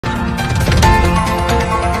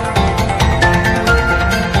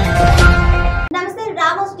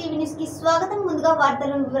ముందుగా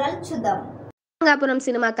వార్తల వివరాలు చూద్దాం. రంగాపురం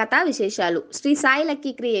సినిమా కథా విశేషాలు. Shri Sai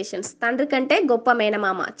lucky creations. తండ్రి కంటే గొప్ప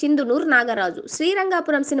మేనమామ. చిందునూర్ నాగరాజు.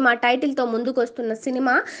 శ్రీరంగాపురం సినిమా టైటిల్ తో ముందుకొస్తున్న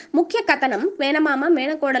సినిమా ముఖ్య కథనం మేనమామ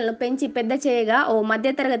మేనకోడలను పెంచి పెద్ద చేయగా ఓ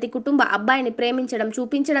మధ్యతరగతి కుటుంబ అబ్బాయిని ప్రేమించడం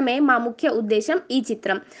చూపించడమే మా ముఖ్య ఉద్దేశం ఈ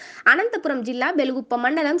చిత్రం. అనంతపురం జిల్లా బెలుగుప్ప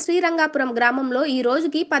మండలం శ్రీరంగాపురం గ్రామంలో ఈ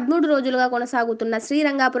రోజుకి 13 రోజులుగా కొనసాగుతున్న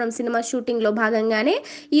శ్రీరంగాపురం సినిమా షూటింగ్ లో భాగంగానే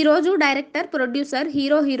ఈ రోజు డైరెక్టర్, ప్రొడ్యూసర్,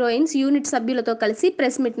 హీరోయిన్స్ యూనిట్ సభ్యులతో కలిసి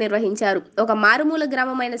ప్రెస్ మీట్ నిర్వహించారు. ఒక మారుమూల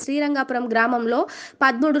గ్రామమైన శ్రీరంగాపురం గ్రామంలో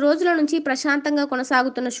 13 రోజుల నుంచి ప్రశాంతంగా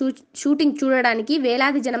కొనసాగుతున్న షూటింగ్ చూడడానికి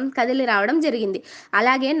వేలాది జనం కదిలి రావడం జరిగింది.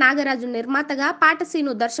 అలాగే నాగరాజు నిర్మాతగా,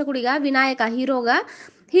 పాటసీను దర్శకుడిగా, వినాయక హీరోగా,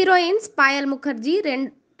 హీరోయిన్స్ పాయల్ ముఖర్జీ,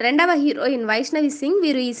 రెండవ హీరోయిన్ వైష్ణవి సింగ్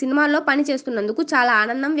వీరు ఈ సినిమాలో పనిచేస్తున్నందుకు చాలా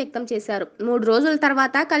ఆనందం వ్యక్తం చేశారు. 3 రోజుల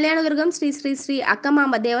తర్వాత కళ్యాణదుర్గం శ్రీ శ్రీ శ్రీ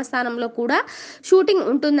అక్కమాంబ దేవస్థానంలో కూడా షూటింగ్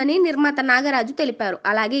ఉంటుందని నిర్మాత నాగరాజు తెలిపారు.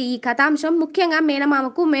 అలాగే ఈ కథాంశం ముఖ్యంగా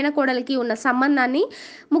మేనమామకు మేనకోడలికి ఉన్న సంబంధాన్ని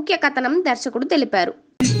ముఖ్య కథనం దర్శకుడు తెలిపారు.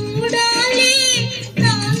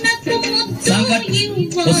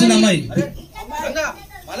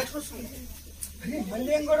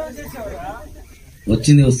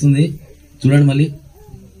 వస్తుంది చూడండి. మళ్ళీ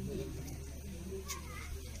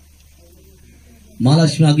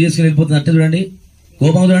మహాలక్ష్మి అగ్గు చేసుకుని వెళ్ళిపోతుంది. అట్టే చూడండి.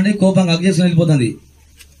 కోపంగా చూడండి. కోపంగా అగ్గు చేసుకుని వెళ్ళిపోతుంది.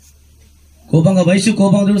 కోపంగా వయసు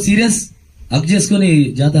కోపంగా చూడు. సీరియస్ అగ్గు చేసుకుని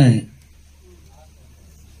జాతా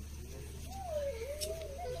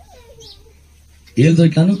ఏదో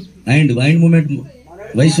ఇట్లాను. అండ్ మూమెంట్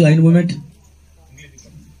వయసు and moment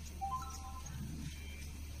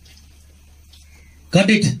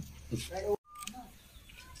cut it.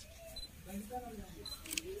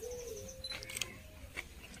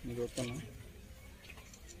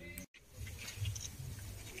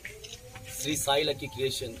 Shri Sai lucky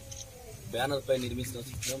creation banner పై నిర్మించిన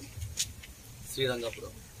చిత్రం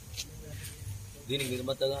శ్రీరంగాపురం. దీనికి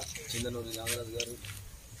నిర్మాతగా చిందనూరి నాగరాజు గారు,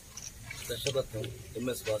 దర్శకత్వం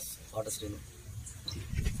ఎంఎస్ బాస్, పాటశ్రీను.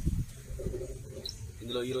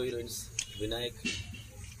 ఇందులో హీరోయిన్స్ వినాయక్,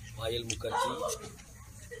 పాయల్ ముఖర్జీ,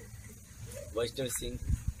 వైష్ణవి సింగ్,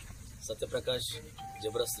 సత్యప్రకాష్,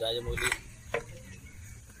 జబరస్ రాజమౌళి,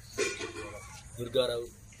 దుర్గారావు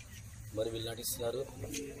మరి వీళ్ళు నటిస్తున్నారు.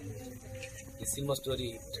 ఈ సినిమా స్టోరీ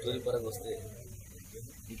పరంగా వస్తే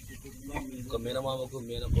ఒక మేనమామకు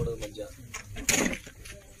మేనకోడల మధ్య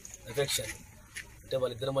ఎఫెక్షన్ అంటే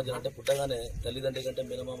వాళ్ళిద్దరి మధ్య అంటే పుట్టగానే తల్లిదండ్రుల కంటే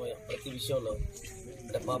మేనమామ ప్రతి విషయంలో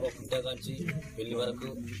అంటే పాప పుట్టగాంచి పెళ్లి వరకు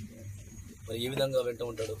మరి ఏ విధంగా వెంట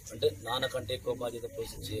ఉంటాడు అంటే నాన్న కంటే ఎక్కువ బాధ్యత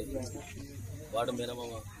పోషించే వాడు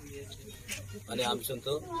మేనమామ అనే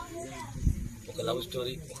అంశంతో ఒక లవ్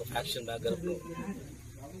స్టోరీ, ఒక ఫ్యాక్షన్ బ్యాక్గ్రౌండ్ను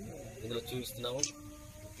ఇందులో చూపిస్తున్నాము.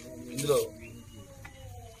 ఇందులో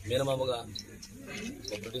మేనమామగా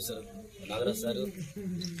ఒక ప్రొడ్యూసర్ నాగరాజ్ సారు,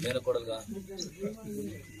 మేనకోడలుగా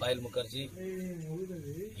పాయల్ ముఖర్జీ,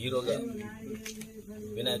 హీరోగా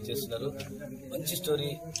వినాయక్ చేస్తున్నారు. మంచి స్టోరీ.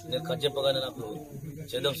 నేను కట్ చెప్పగానే నాకు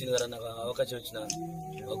చేద్దాం సింగ్ గారు నాకు అవకాశం ఇచ్చిన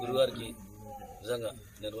మా గురుగారికి నిజంగా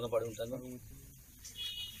నేను రుణపడి ఉంటాను.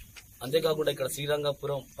 అంతేకాకుండా ఇక్కడ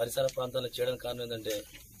శ్రీరంగపురం పరిసర ప్రాంతాల్లో చేయడానికి కారణం ఏంటంటే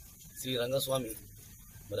శ్రీ రంగస్వామి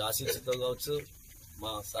మరి ఆశీస్సుతో కావచ్చు,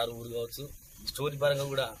 మా సార్ ఊరు కావచ్చు, స్టోరీ పరంగా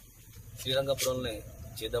కూడా శ్రీరంగపురంలోనే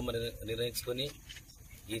చేద్దామని నిర్ణయించుకొని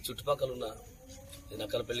ఈ చుట్టుపక్కల ఉన్న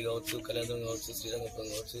నక్కలపల్లి కావచ్చు, కళ్యాణం కావచ్చు, శ్రీరంగపురం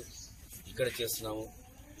కావచ్చు ఇక్కడ చేస్తున్నాము.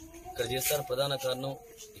 ఇక్కడ చేస్తాను ప్రధాన కారణం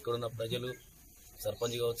ఇక్కడున్న ప్రజలు,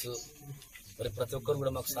 సర్పంచ్ కావచ్చు, మరి ప్రతి ఒక్కరు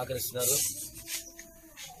కూడా మాకు సహకరిస్తున్నారు.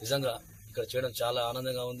 నిజంగా ఇక్కడ చేయడం చాలా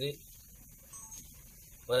ఆనందంగా ఉంది.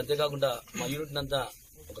 మరి అంతేకాకుండా మా యూనిట్ అంతా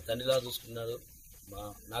ఒక తండ్రిలా చూసుకున్నారు మా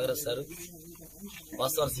నాగరాజ్ సారు.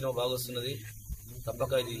 వాస్తవ సినిమా బాగా వస్తున్నది,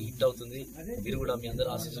 తప్పక ఇది హిట్ అవుతుంది. మీరు కూడా మీ అందరి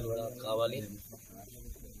ఆశీస్సులు కూడా కావాలి.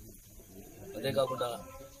 అంతేకాకుండా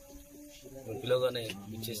మేము పిలవగానే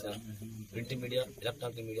ఇచ్చేసిన ప్రింట్ మీడియా,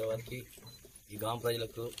 ఎలక్ట్రానిక్ మీడియా వారికి, ఈ గ్రామ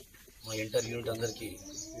ప్రజలకు, మా ఎంటర్ యూనిట్ అందరికీ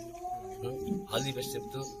ఆల్ ది బెస్ట్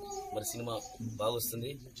చెప్తూ మరి సినిమా బాగా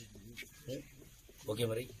వస్తుంది. ఓకే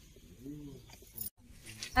మరి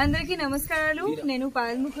అందరికీ నమస్కారాలు. నేను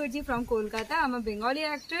पायल Mukherjee from Kolkata. I am a Bengali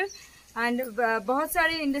actor and बहुत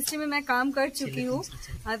सारे इंडस्ट्री में मैं काम कर चुकी हूँ,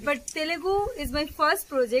 but Telugu is my first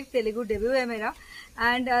project. Telugu debut है मेरा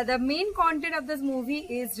and the main content of this movie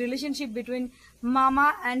is relationship between mama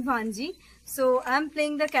and भांजी. So I am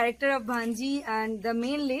playing the character of Bhanji and the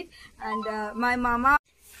main lead and my mama.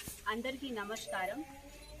 Andarki namaskaram.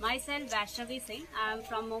 Myself Vaishnavi Singh. I am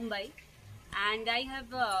from Mumbai. And I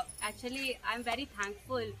have I'm very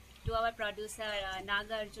thankful to our producer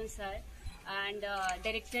Nagarjun sir and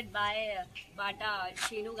directed by Bata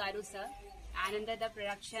Shenu Garu sir and under the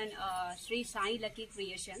production Sri Sai Lucky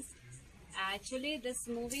Creations. Actually, this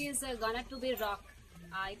movie is gonna to be rock,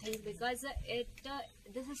 I think, because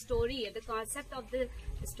this is story. The concept of the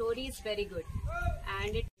story is very good,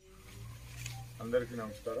 and it. అందరికీ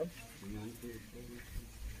నమస్కారం.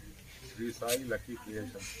 Shri Sai lucky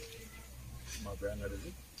creation మా banner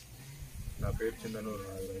ఇది. నా పేరు చిందనూరు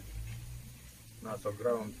నాగరాజు. నా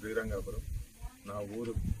స్వగ్రామం శ్రీరంగాపురం. నా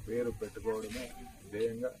ఊరు పేరు పెట్టుకోవడమే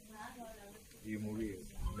ధ్యేయంగా ఈ మూవీ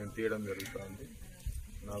నేను తీయడం జరుగుతుంది.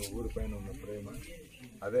 నా ఊరి పైన ఉన్న ప్రేమ,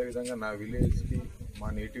 అదేవిధంగా నా విలేజ్కి, మా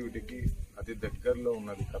నేటివిటీకి అతి దగ్గరలో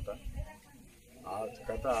ఉన్నది కథ. ఆ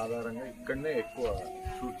కథ ఆధారంగా ఇక్కడనే ఎక్కువ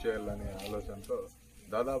షూట్ చేయాలనే ఆలోచనతో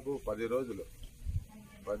దాదాపు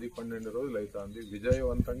 10-12 రోజులు అవుతుంది.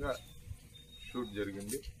 విజయవంతంగా షూట్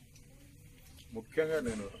జరిగింది. ముఖ్యంగా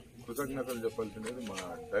నేను కృతజ్ఞతలు చెప్పాల్సినది మా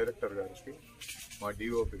డైరెక్టర్ గారికి, మా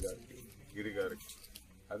డిఓపి గారికి, గిరి గారికి,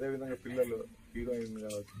 అదేవిధంగా పిల్లలు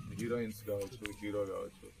హీరోయిన్స్ కావచ్చు, హీరో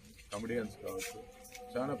కావచ్చు, కమెడియన్స్ కావచ్చు,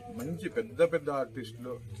 చాలా మంచి పెద్ద పెద్ద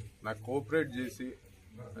ఆర్టిస్టులు నాకు కోఆపరేట్ చేసి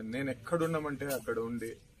నేను ఎక్కడున్నామంటే అక్కడ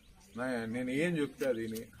ఉండి నేను ఏం చెప్తే అది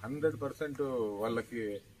 100% వాళ్ళకి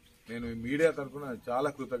నేను మీడియా తరఫున చాలా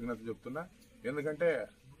కృతజ్ఞత చెప్తున్నా. ఎందుకంటే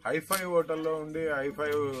హైఫై హోటల్లో ఉండి హైఫై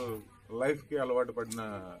లైఫ్కి అలవాటు పడిన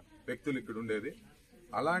వ్యక్తులు ఇక్కడ ఉండేది.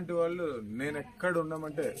 అలాంటి వాళ్ళు నేను ఎక్కడ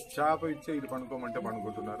ఉన్నామంటే చాప ఇచ్చే ఇటు పనుకోమంటే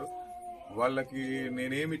పనుకుంటున్నారు. వాళ్ళకి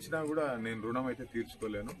నేనేమి ఇచ్చినా కూడా నేను రుణం అయితే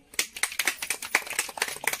తీర్చుకోలేను.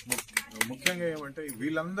 ముఖ్యంగా ఏమంటే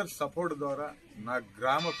వీళ్ళందరి సపోర్ట్ ద్వారా, నా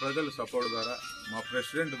గ్రామ ప్రజల సపోర్ట్ ద్వారా, మా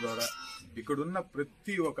ప్రెసిడెంట్ ద్వారా, ఇక్కడున్న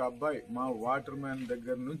ప్రతి ఒక్క అబ్బాయి, మా వాటర్ మ్యాన్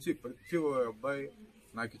దగ్గర నుంచి ప్రతి ఒక్క అబ్బాయి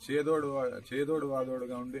నాకు చేదోడు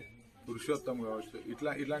వాదోడుగా ఉండి, పురుషోత్తం కావచ్చు,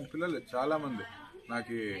 ఇట్లాంటి పిల్లలు చాలా మంది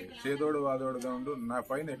నాకు చేదోడు వాదోడుగా ఉండు నా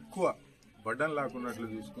పైన ఎక్కువ బడ్డన్ లాక్కున్నట్లు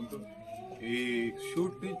చూసుకుంటూ ఈ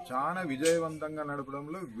షూట్ ని చాలా విజయవంతంగా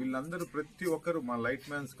నడపడంలో వీళ్ళందరూ ప్రతి ఒక్కరు, మా లైట్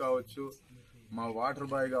మ్యాన్స్ కావచ్చు, మా వాటర్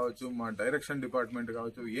బాయ్ కావచ్చు, మా డైరెక్షన్ డిపార్ట్మెంట్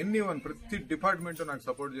కావచ్చు, ఎనీవన్ ప్రతి డిపార్ట్మెంట్ నాకు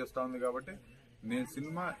సపోర్ట్ చేస్తా ఉంది. కాబట్టి నేను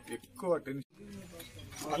సినిమా ఎక్కువ టెన్షన్.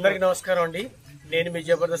 అందరికి నమస్కారం అండి. నేను మీ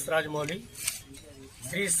జబర్దస్త్ రాజమౌళి.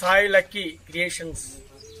 శ్రీ సాయి లక్కీ క్రియేషన్స్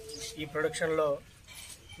ఈ ప్రొడక్షన్లో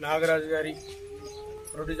నాగరాజు గారి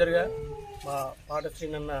ప్రొడ్యూసర్గా, మా పాట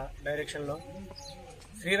శ్రీనన్న డైరెక్షన్లో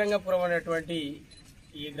శ్రీరంగపురం అనేటువంటి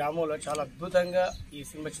ఈ గ్రామంలో చాలా అద్భుతంగా ఈ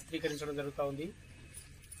సినిమా చిత్రీకరించడం జరుగుతూ ఉంది.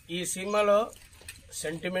 ఈ సినిమాలో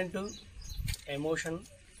సెంటిమెంటు, ఎమోషన్,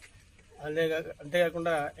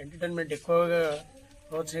 అంతేకాకుండా ఎంటర్టైన్మెంట్ ఎక్కువగా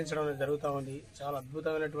ప్రోత్సహించడం అనేది జరుగుతూ ఉంది. చాలా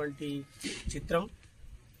అద్భుతమైనటువంటి చిత్రం.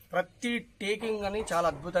 ప్రతి టేకింగ్ అని చాలా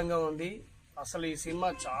అద్భుతంగా ఉంది. అసలు ఈ సినిమా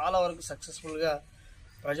చాలా వరకు సక్సెస్ఫుల్గా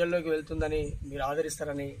ప్రజల్లోకి వెళ్తుందని మీరు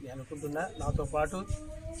ఆదరిస్తారని నేను అనుకుంటున్నా. నాతో పాటు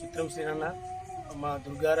చిత్రం శ్రీనన్న, మా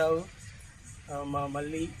దుర్గారావు, మా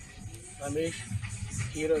మల్లి, రమేష్,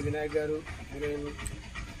 హీరో వినాయక్ గారు, హీరోయిన్,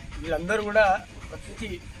 వీళ్ళందరూ కూడా ప్రతి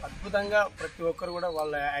అద్భుతంగా, ప్రతి ఒక్కరు కూడా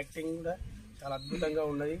వాళ్ళ యాక్టింగ్ కూడా చాలా అద్భుతంగా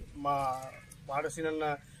ఉన్నది. మా పాడసీనన్న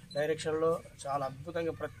డైరెక్షన్లో చాలా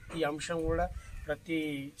అద్భుతంగా ప్రతి అంశం కూడా, ప్రతి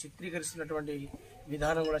చిత్రీకరిస్తున్నటువంటి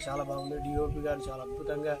విధానం కూడా చాలా బాగుంది. డిఓపి గారు చాలా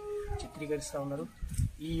అద్భుతంగా చిత్రీకరిస్తూ ఉన్నారు.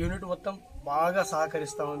 ఈ యూనిట్ మొత్తం బాగా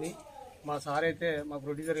సహకరిస్తూ ఉంది. మా సార్ అయితే, మా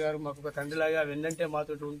ప్రొడ్యూసర్ గారు మాకు ఒక తండ్రిలాగా వెన్నంటే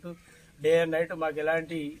మాతో ఉంటూ డే అండ్ నైట్ మాకు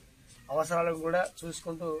ఎలాంటి అవసరాలను కూడా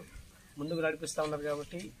చూసుకుంటూ ముందుకు నడిపిస్తూ ఉన్నారు.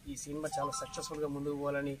 కాబట్టి ఈ సినిమా చాలా సక్సెస్ఫుల్గా ముందుకు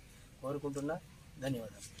పోవాలని కోరుకుంటున్నా.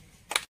 ధన్యవాదాలు.